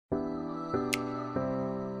Hey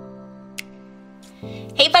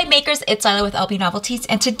Vibemakers, it's Lila with LB Novelties,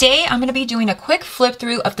 and today I'm going to be doing a quick flip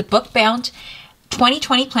through of the Book Bound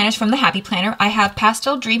 2020 planners from the Happy Planner. I have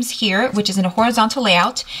Pastel Dreams here, which is in a horizontal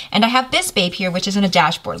layout, and I have Biz Babe here, which is in a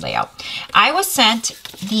dashboard layout. I was sent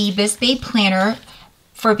the Biz Babe planner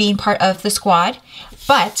for being part of the squad,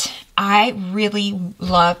 but I really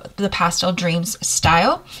love the Pastel Dreams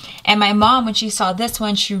style. And my mom, when she saw this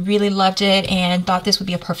one, she really loved it and thought this would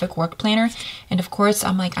be a perfect work planner. And of course,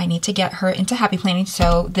 I'm like, I need to get her into happy planning.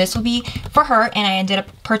 So this will be for her. And I ended up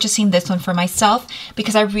purchasing this one for myself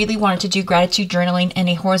because I really wanted to do gratitude journaling in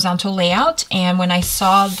a horizontal layout. And when I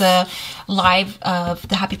saw the live of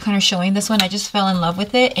the Happy Planner showing this one, I just fell in love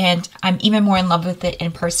with it. And I'm even more in love with it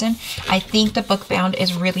in person. I think the Book Bound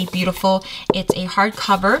is really beautiful. It's a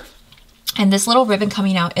hardcover. And this little ribbon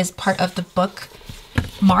coming out is part of the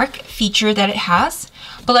bookmark feature that it has.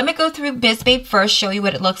 But let me go through Biz Babe first, show you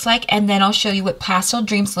what it looks like, and then I'll show you what Pastel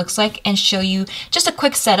Dreams looks like and show you just a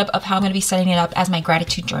quick setup of how I'm going to be setting it up as my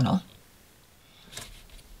gratitude journal.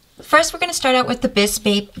 First, we're going to start out with the Biz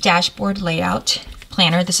Babe dashboard layout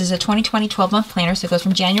planner. This is a 2020 12-month planner, so it goes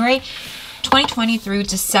from January 2020 through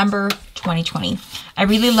December 2020. I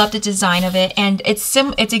really love the design of it, and it's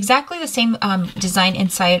exactly the same design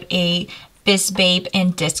inside a Biz Babe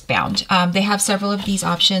and disc bound. They have several of these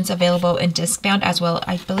options available in disc bound as well.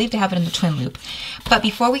 I believe they have it in the twin loop. But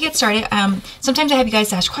before we get started, sometimes I have you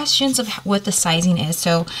guys ask questions of what the sizing is.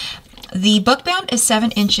 So the Book Bound is 7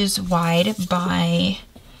 inches wide by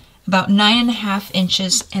about 9.5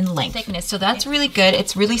 inches in length thickness, so that's really good.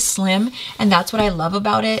 It's really slim, and that's what I love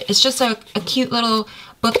about it. It's just a cute little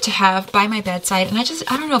book to have by my bedside, and I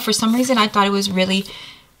don't know, for some reason I thought it was really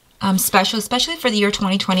special, especially for the year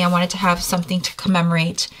 2020. I wanted to have something to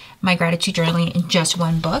commemorate my gratitude journaling in just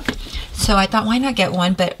one book, so I thought, why not get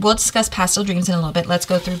one? But we'll discuss Pastel Dreams in a little bit. Let's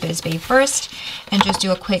go through Biz Babe first and just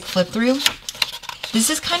do a quick flip through.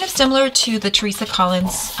 This is kind of similar to the Teresa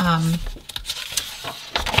Collins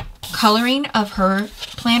coloring of her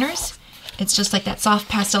planners. It's just like that soft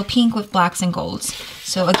pastel pink with blacks and golds.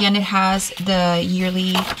 So again, it has the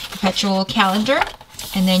yearly perpetual calendar,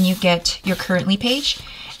 and then you get your currently page,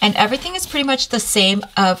 and everything is pretty much the same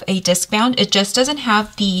of a disc bound. It just doesn't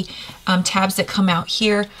have the tabs that come out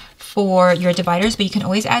here for your dividers, but you can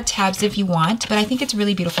always add tabs if you want. But I think it's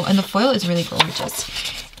really beautiful, and the foil is really gorgeous.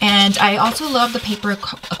 And I also love the paper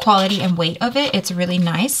quality and weight of it. It's really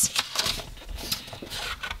nice.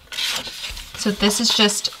 So this is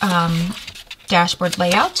just dashboard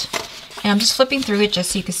layout, and I'm just flipping through it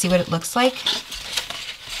just so you can see what it looks like.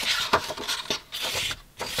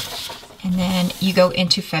 And then you go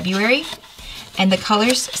into February, and the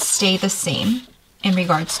colors stay the same in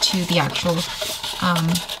regards to the actual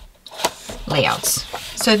layouts.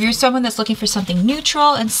 So if you're someone that's looking for something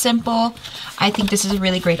neutral and simple, I think this is a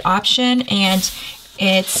really great option, and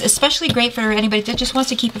it's especially great for anybody that just wants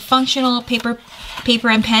to keep it functional, paper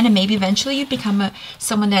and pen, and maybe eventually you become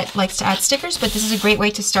someone that likes to add stickers. But this is a great way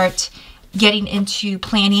to start getting into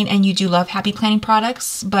planning, and you do love happy planning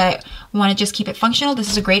products but want to just keep it functional. This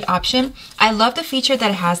is a great option. I love the feature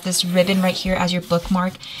that it has this ribbon right here as your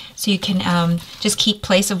bookmark, so you can just keep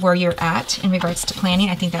place of where you're at in regards to planning.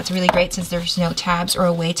 I think that's really great since there's no tabs or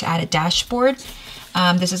a way to add a dashboard.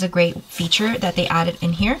 This is a great feature that they added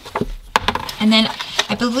in here. And then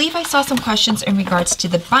I believe I saw some questions in regards to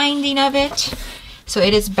the binding of it. So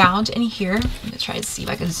it is bound in here. I'm going to try to see if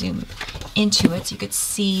I can zoom into it so you could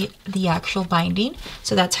see the actual binding.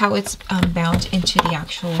 So that's how it's bound into the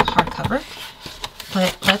actual hardcover.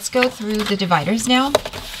 But let's go through the dividers now.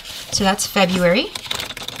 So that's February.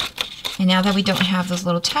 And now that we don't have those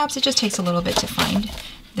little tabs, it just takes a little bit to find.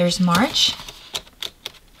 There's March.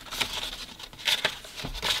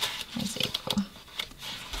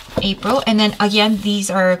 April, and then again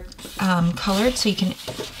these are colored so you can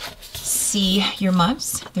see your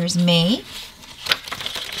months. There's May,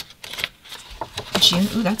 June.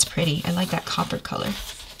 Ooh, that's pretty. I like that copper color.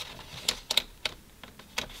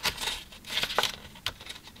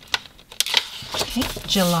 Okay,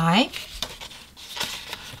 July,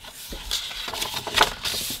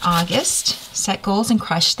 August, set goals and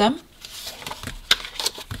crush them.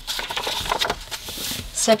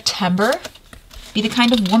 September, be the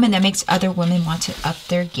kind of woman that makes other women want to up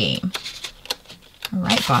their game. All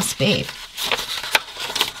right, Boss Babe.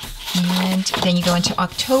 And then you go into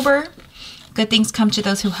October. Good things come to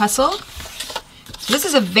those who hustle. So this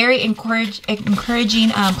is a very encouraging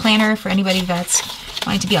planner for anybody that's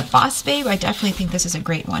wanting to be a boss babe. I definitely think this is a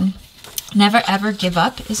great one. Never Ever Give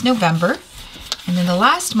Up is November. And then the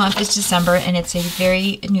last month is December, and it's a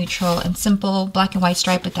very neutral and simple black and white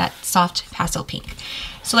stripe with that soft pastel pink.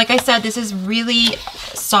 So like I said, this is really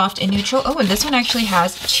soft and neutral. Oh, and this one actually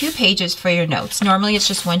has 2 pages for your notes. Normally it's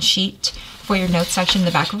just 1 sheet for your notes section in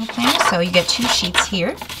the back of a planner. So you get 2 sheets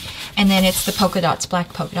here. And then it's the polka dots,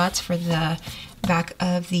 black polka dots for the back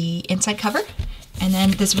of the inside cover. And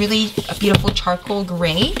then this really beautiful charcoal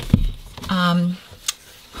gray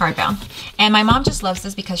hardbound. And my mom just loves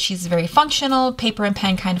this because she's a very functional paper and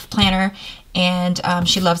pen kind of planner, and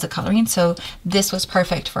she loves the coloring, so this was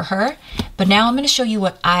perfect for her. But now I'm going to show you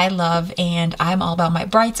what I love, and I'm all about my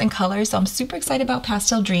brights and colors, so I'm super excited about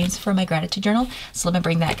Pastel Dreams for my gratitude journal. So let me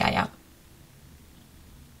bring that guy out.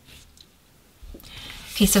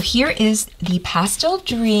 Okay, so here is the Pastel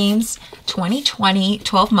Dreams 2020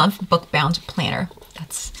 12-month book bound planner.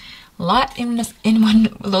 That's a lot in one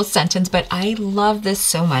little sentence, but I love this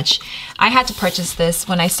so much. I had to purchase this.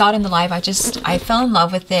 When I saw it in the live, I fell in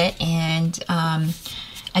love with it, and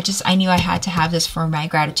I knew I had to have this for my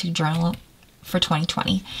gratitude journal for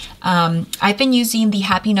 2020. I've been using the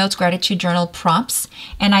Happy Notes gratitude journal prompts,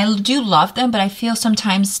 and I do love them, but I feel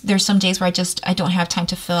sometimes there's some days where I don't have time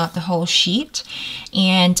to fill out the whole sheet,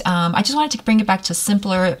 and I just wanted to bring it back to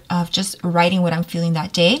simpler of just writing what I'm feeling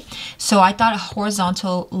that day. So I thought a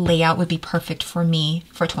horizontal layout would be perfect for me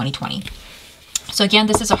for 2020. So again,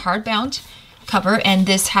 this is a hardbound cover, and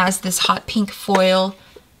this has this hot pink foil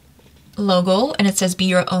logo, and it says "Be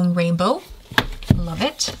Your Own Rainbow." Love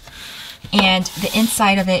it. And the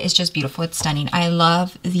inside of it is just beautiful. It's stunning. I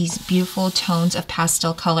love these beautiful tones of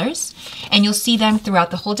pastel colors, and you'll see them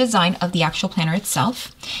throughout the whole design of the actual planner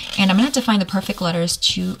itself. And I'm gonna have to find the perfect letters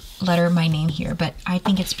to letter my name here, but I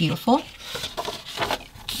think it's beautiful.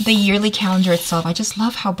 The yearly calendar itself, I just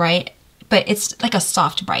love how bright, but it's like a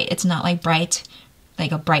soft bright. It's not like bright,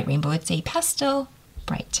 like a bright rainbow. It's a pastel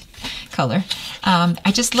bright color.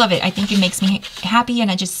 I just love it. I think it makes me happy, and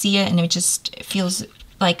I just see it, and it just feels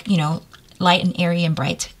like, you know, light and airy and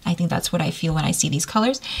bright. I think that's what I feel when I see these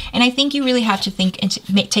colors. And I think you really have to think and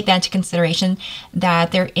take that into consideration,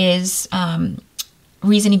 that there is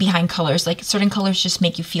reasoning behind colors. Like certain colors just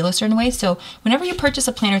make you feel a certain way. So whenever you purchase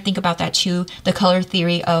a planner, think about that too, the color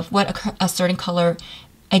theory of what a certain color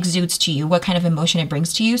exudes to you, what kind of emotion it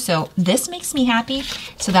brings to you. So this makes me happy,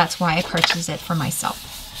 so that's why I purchased it for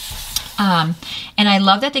myself. And I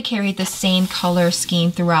love that they carried the same color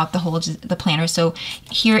scheme throughout the planner. So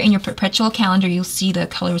here in your perpetual calendar, you'll see the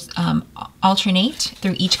colors alternate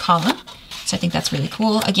through each column. So I think that's really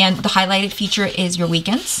cool. Again, the highlighted feature is your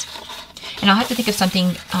weekends. And I'll have to think of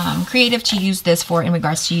something creative to use this for in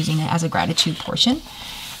regards to using it as a gratitude portion.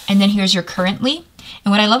 And then here's your currently.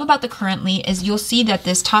 And what I love about the currently is you'll see that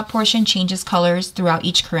this top portion changes colors throughout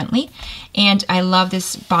each currently. And I love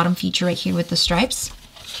this bottom feature right here with the stripes.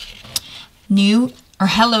 New or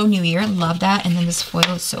Hello New Year, love that. And then this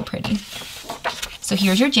foil is so pretty. So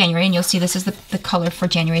here's your January, and you'll see this is the color for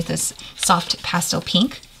January, this soft pastel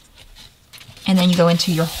pink. And then you go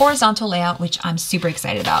into your horizontal layout, which I'm super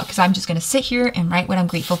excited about, because I'm just going to sit here and write what I'm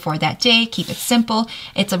grateful for that day. Keep it simple.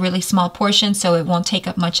 It's a really small portion, so it won't take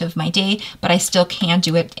up much of my day, but I still can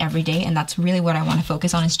do it every day. And that's really what I want to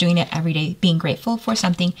focus on, is doing it every day, being grateful for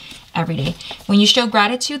something every day. When you show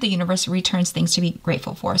gratitude, the universe returns things to be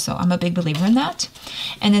grateful for. So I'm a big believer in that.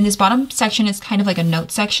 And then this bottom section is kind of like a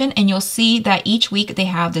note section, and you'll see that each week they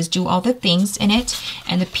have this do all the things in it,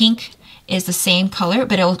 and the pink is the same color,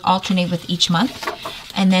 but it will alternate with each month.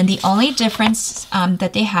 And then the only difference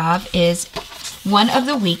that they have is one of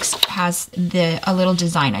the weeks has a little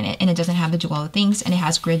design on it, and it doesn't have the do all the things, and it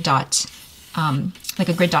has grid dot, like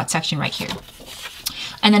a grid dot section right here.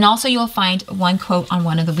 And then also you'll find one quote on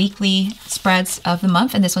one of the weekly spreads of the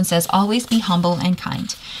month, and this one says, "Always be humble and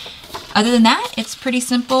kind." Other than that, it's pretty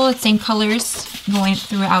simple. It's same colors going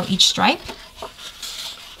throughout each stripe.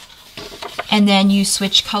 And then you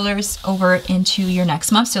switch colors over into your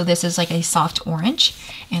next month. So this is like a soft orange,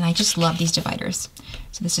 and I just love these dividers.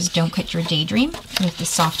 So this is Don't Quit Your Daydream with the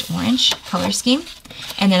soft orange color scheme.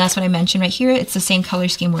 And then that's what I mentioned right here. It's the same color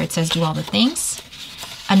scheme where it says do all the things.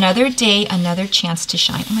 Another day, another chance to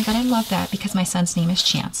shine. Oh my God, I love that because my son's name is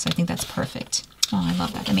Chance. So I think that's perfect. Oh, I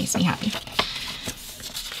love that. That makes me happy.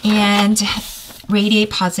 And radiate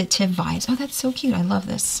positive vibes. Oh, that's so cute. I love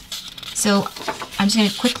this. So I'm just going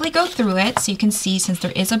to quickly go through it so you can see, since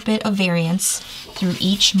there is a bit of variance through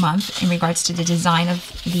each month in regards to the design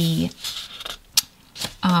of the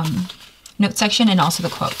note section and also the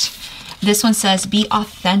quote. This one says, "Be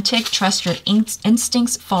authentic, trust your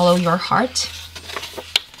instincts, follow your heart."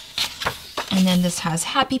 And then this has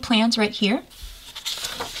happy plans right here.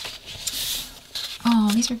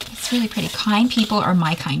 Oh, it's really pretty. Kind people are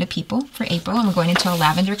my kind of people for April, and we're going into a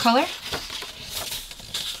lavender color.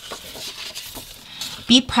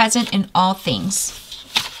 Be present in all things.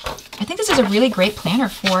 I think this is a really great planner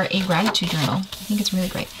for a gratitude journal. I think it's really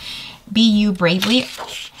great. Be You Bravely.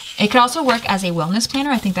 It could also work as a wellness planner.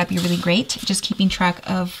 I think that'd be really great. Just keeping track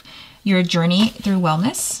of your journey through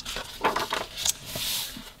wellness.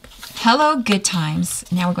 Hello, Good Times.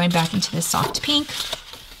 Now we're going back into this soft pink.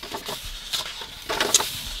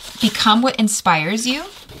 Become What Inspires You.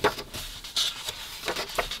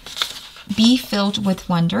 Be Filled with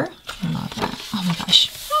Wonder. I love that. Oh my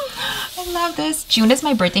gosh. I love this. June is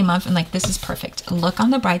my birthday month, and like, this is perfect. Look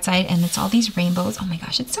on the bright side, and it's all these rainbows. Oh my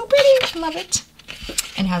gosh, it's so pretty. I love it.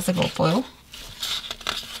 And it has the gold foil.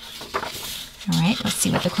 All right, let's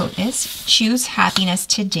see what the quote is. Choose happiness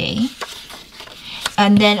today.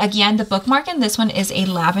 And then again, the bookmark in this one is a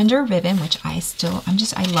lavender ribbon, which I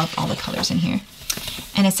love all the colors in here.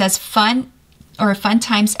 And it says fun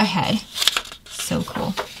times ahead. So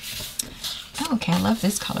cool. Oh, okay, I love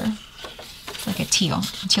this color. It's like a teal.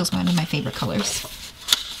 Teal's one of my favorite colors.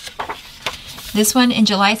 This one in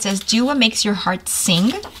July says, do what makes your heart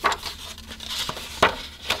sing.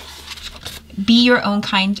 Be your own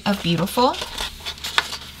kind of beautiful.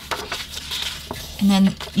 And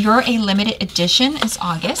then You're a Limited Edition is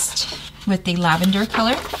August with the lavender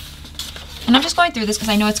color. And I'm just going through this because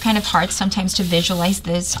I know it's kind of hard sometimes to visualize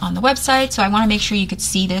this on the website. So I want to make sure you could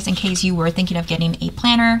see this in case you were thinking of getting a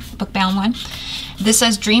planner, book bound one. This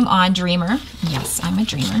says Dream On, Dreamer. Yes, I'm a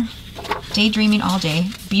dreamer. Daydreaming all day.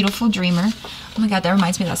 Beautiful Dreamer. Oh my God, that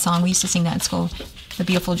reminds me of that song. We used to sing that in school. The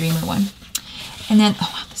Beautiful Dreamer one. And then,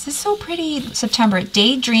 oh, this is so pretty. September,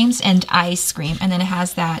 Daydreams and Ice Cream. And then it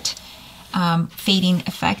has that fading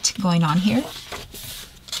effect going on here.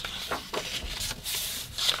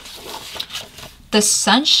 The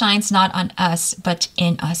sun shines not on us, but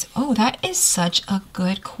in us. Oh, that is such a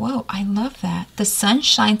good quote. I love that. The sun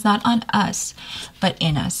shines not on us, but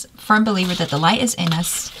in us. Firm believer that the light is in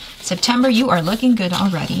us. September, you are looking good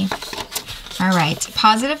already. All right.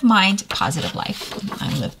 Positive mind, positive life.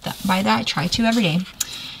 I live by that. I try to every day.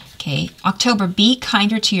 Okay. October, be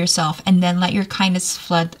kinder to yourself and then let your kindness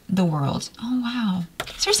flood the world. Oh, wow.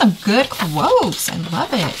 These are some good quotes. I love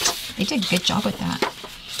it. They did a good job with that.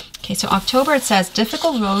 Okay, so October, it says,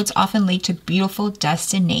 difficult roads often lead to beautiful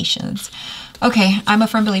destinations. Okay, I'm a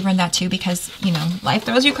firm believer in that too because, you know, life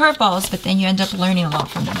throws you curveballs, but then you end up learning a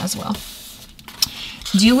lot from them as well.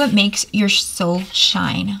 Do what makes your soul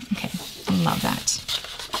shine. Okay, I love that.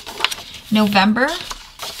 November,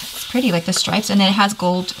 it's pretty, like the stripes, and then it has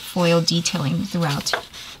gold foil detailing throughout.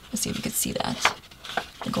 Let's see if we can see that.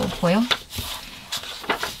 The gold foil.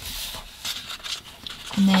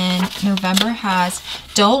 And then November has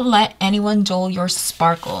Don't Let Anyone Dull Your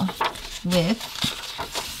Sparkle with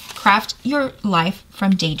Craft Your Life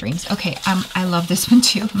from Daydreams. Okay, I love this one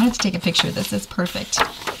too. I'm going to have to take a picture of this. It's perfect.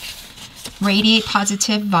 Radiate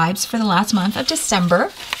positive vibes for the last month of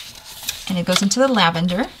December. And it goes into the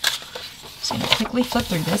lavender. So I'm going to quickly flip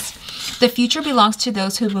through this. The future belongs to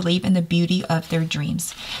those who believe in the beauty of their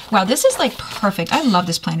dreams. Wow, this is like perfect. I love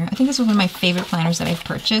this planner. I think this is one of my favorite planners that I've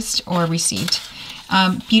purchased or received.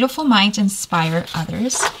 Beautiful minds inspire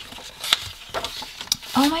others.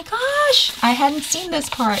 Oh my gosh, I hadn't seen this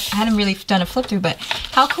part. I hadn't really done a flip through, but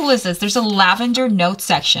how cool is this? There's a lavender note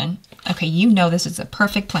section. Okay, you know this is a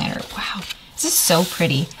perfect planner. Wow, this is so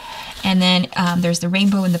pretty. And then there's the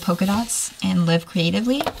rainbow and the polka dots and live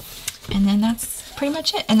creatively. And then that's pretty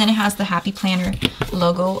much it. And then it has the Happy Planner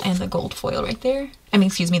logo and the gold foil right there. I mean,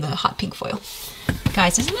 excuse me, the hot pink foil.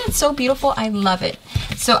 Guys, isn't that so beautiful? I love it.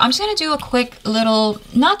 So I'm just going to do a quick little,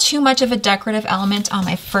 not too much of a decorative element on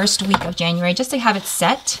my first week of January, just to have it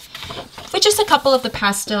set with just a couple of the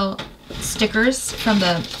pastel stickers from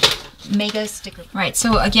the Mega Sticker. Right,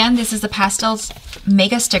 so again, this is the Pastels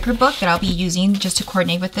Mega Sticker book that I'll be using just to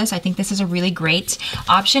coordinate with this. I think this is a really great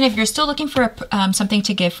option if you're still looking for something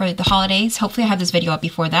to give for the holidays. Hopefully I have this video up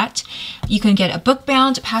before that. You can get a book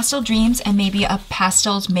bound, Pastel Dreams, and maybe a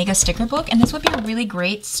Pastels Mega Sticker book. And this would be a really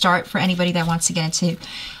great start for anybody that wants to get into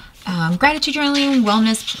gratitude journaling,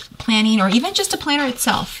 wellness planning, or even just a planner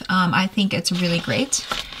itself. I think it's really great.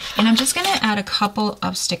 And I'm just going to add a couple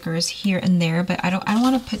of stickers here and there, but I don't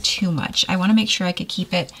want to put too much. I want to make sure I could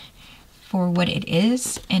keep it for what it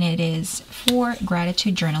is, and it is for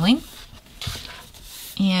gratitude journaling.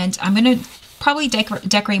 And I'm going to probably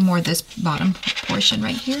decorate more of this bottom portion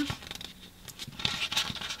right here.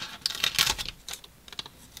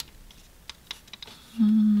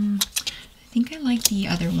 I think I like the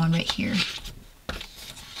other one right here.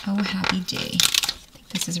 Oh, happy day. I think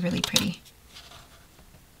this is really pretty.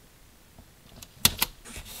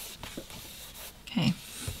 Okay,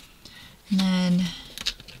 and then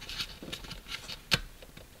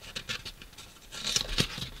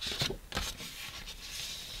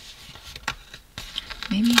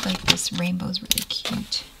Maybe like this rainbow is really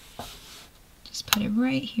cute. Just put it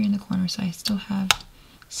right here in the corner so I still have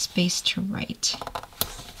space to write.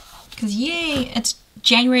 Because yay, it's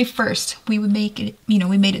January 1st. We would make it, you know,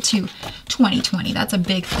 we made it to 2020. That's a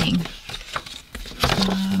big thing.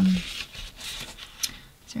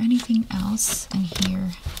 Is there anything else in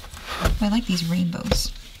here? Oh, I like these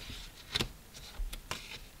rainbows.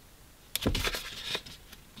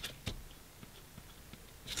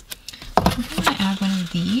 I'm going to add one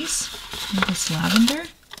of these, this lavender,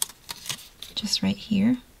 just right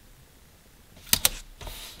here.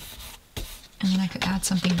 And then I could add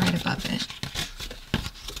something right above it.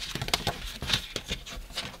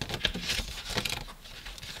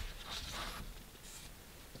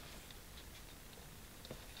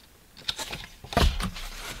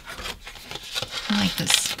 I like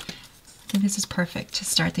this. I think this is perfect to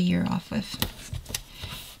start the year off with.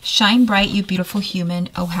 Shine bright, you beautiful human.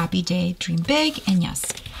 Oh, happy day. Dream big. And yes.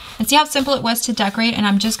 And see how simple it was to decorate. And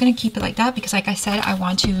I'm just going to keep it like that because, like I said, I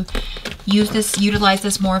want to utilize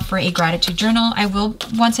this more for a gratitude journal. I will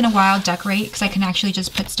once in a while decorate because I can actually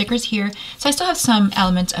just put stickers here. So I still have some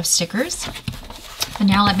elements of stickers. But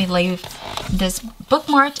now let me leave this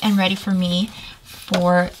bookmarked and ready for me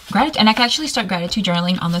for gratitude. And I can actually start gratitude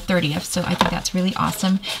journaling on the 30th. So I think that's really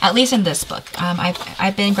awesome. At least in this book.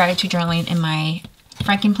 I've been gratitude journaling in my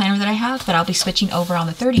Franken planner that I have, but I'll be switching over on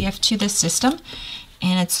the 30th to this system.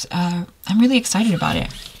 And it's I'm really excited about it.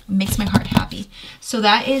 It makes my heart happy. So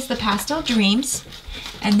that is the Pastel Dreams.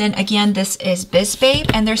 And then again, this is Biz Babe.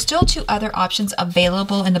 And there's still 2 other options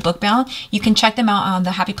available in the book bound. You can check them out on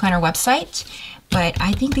the Happy Planner website. But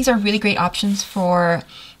I think these are really great options for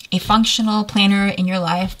a functional planner in your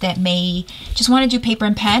life that may just want to do paper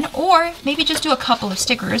and pen, or maybe just do a couple of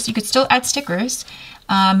stickers. You could still add stickers.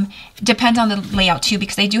 Depends on the layout too,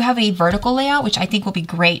 because they do have a vertical layout, which I think will be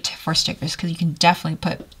great for stickers because you can definitely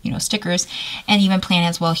put, you know, stickers and even plan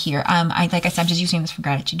as well here. Like I said, I'm just using this for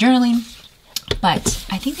gratitude journaling, but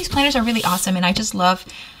I think these planners are really awesome, and I just love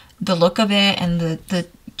the look of it and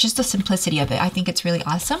just the simplicity of it. I think it's really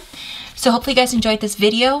awesome. So hopefully you guys enjoyed this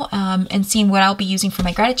video and seeing what I'll be using for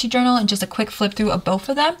my gratitude journal and just a quick flip through of both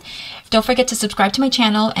of them. Don't forget to subscribe to my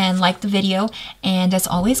channel and like the video. And as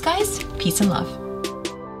always, guys, peace and love.